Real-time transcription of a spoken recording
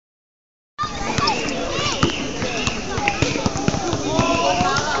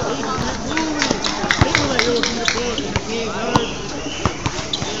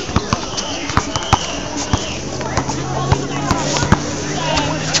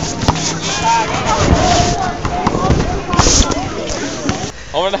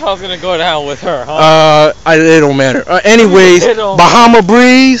wonder how it's gonna go down with her, huh? It don't matter. Anyways, Bahama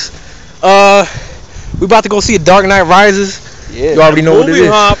Breeze. We about to go see Dark Knight Rises. Yeah. You already know what it is.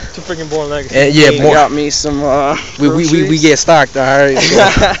 Hop to freaking Born Legacy. And yeah, More. Got me some. We get stocked. All right. So.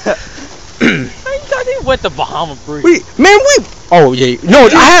 I went to Bahama Breeze. Oh yeah. No,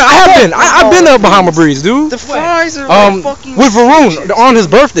 I have been. I've been to Bahama Breeze, dude. The fries are like fucking. With Varun on his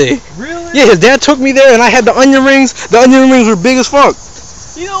birthday. Really? Yeah, his dad took me there, and I had the onion rings. The onion rings were big as fuck.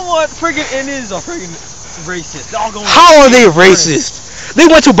 You know what? Freaking Indians are freaking racist. How are they racist? They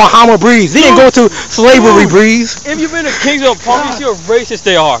went to Bahama Breeze. They didn't go to Slavery Breeze. If you've been to Kingsville Park, you see how racist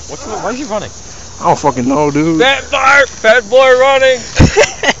they are. Why is he running? I don't fucking know, dude. Fat boy running.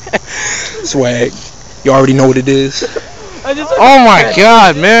 Swag. You already know what it is. Oh my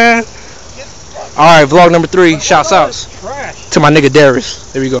god, man. Alright, vlog number 3. Shouts outs to my nigga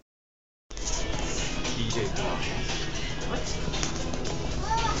Darius. There we go.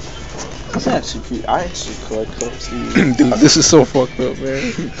 I actually collect cups, dude. This is so fucked up,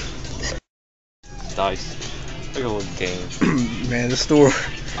 man. Dice. Look at a little game. Man, the store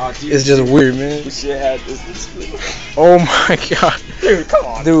is just weird, man. We should have this. Oh my god. Dude, come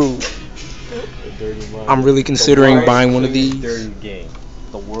on. Dude. I'm really considering buying one of these. Dirty game.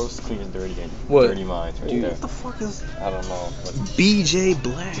 The world's cleanest dirty game. What? Dirty Minds right there. What the fuck is... I don't know. BJ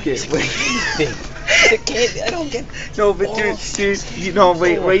Black. Okay, wait. I don't get... No, but dude, you know,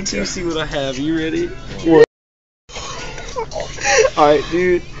 wait till you see what I have. You ready? What? Alright,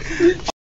 dude.